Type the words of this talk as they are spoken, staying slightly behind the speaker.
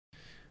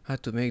How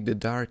to make the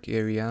dark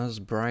areas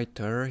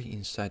brighter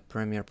inside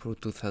Premiere Pro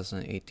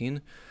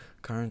 2018.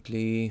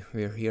 Currently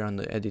we're here on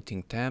the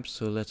editing tab,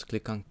 so let's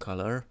click on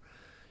color,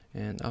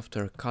 and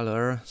after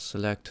color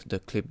select the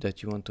clip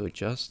that you want to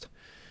adjust.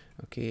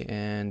 Okay,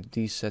 and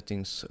these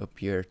settings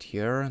appeared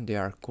here. They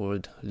are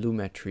called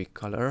Lumetri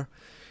color,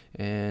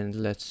 and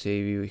let's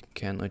say we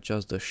can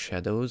adjust the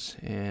shadows,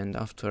 and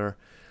after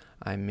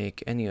I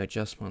make any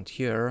adjustment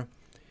here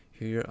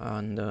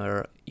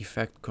under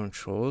effect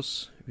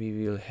controls we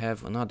will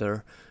have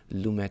another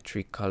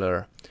Lumetri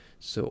color,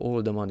 so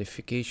all the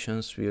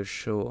modifications will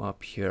show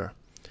up here.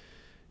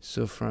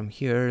 So from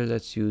here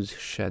let's use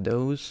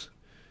shadows,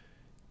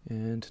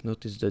 and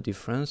notice the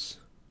difference.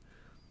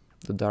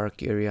 The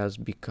dark areas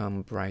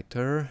become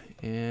brighter,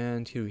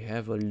 and here we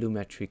have a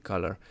Lumetri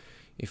color.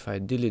 If I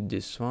delete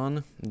this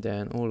one,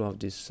 then all of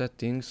these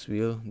settings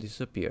will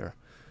disappear.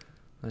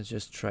 Let's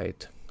just try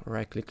it.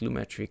 Right click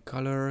Lumetri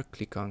color,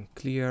 click on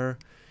clear,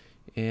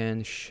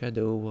 and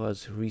shadow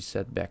was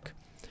reset back.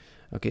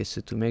 Okay,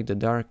 so to make the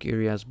dark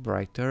areas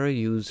brighter,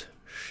 use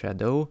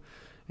shadow,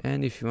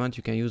 and if you want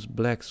you can use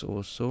blacks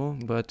also,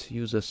 but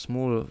use a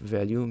small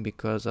value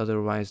because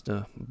otherwise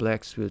the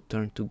blacks will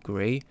turn to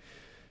gray.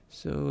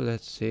 So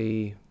let's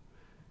say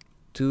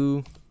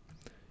 2.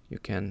 You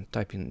can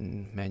type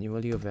in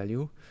manually a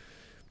value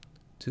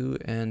 2,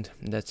 and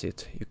that's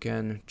it. You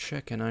can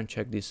check and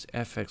uncheck this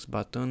FX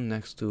button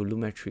next to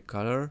Lumetri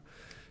color,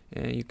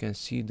 and you can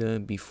see the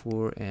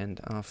before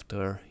and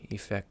after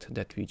effect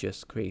that we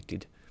just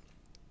created.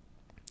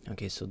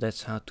 Okay, so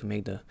that's how to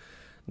make the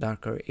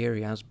darker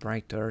areas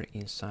brighter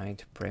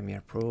inside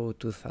Premiere Pro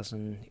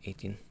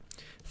 2018.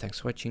 Thanks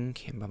for watching,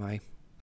 and bye bye.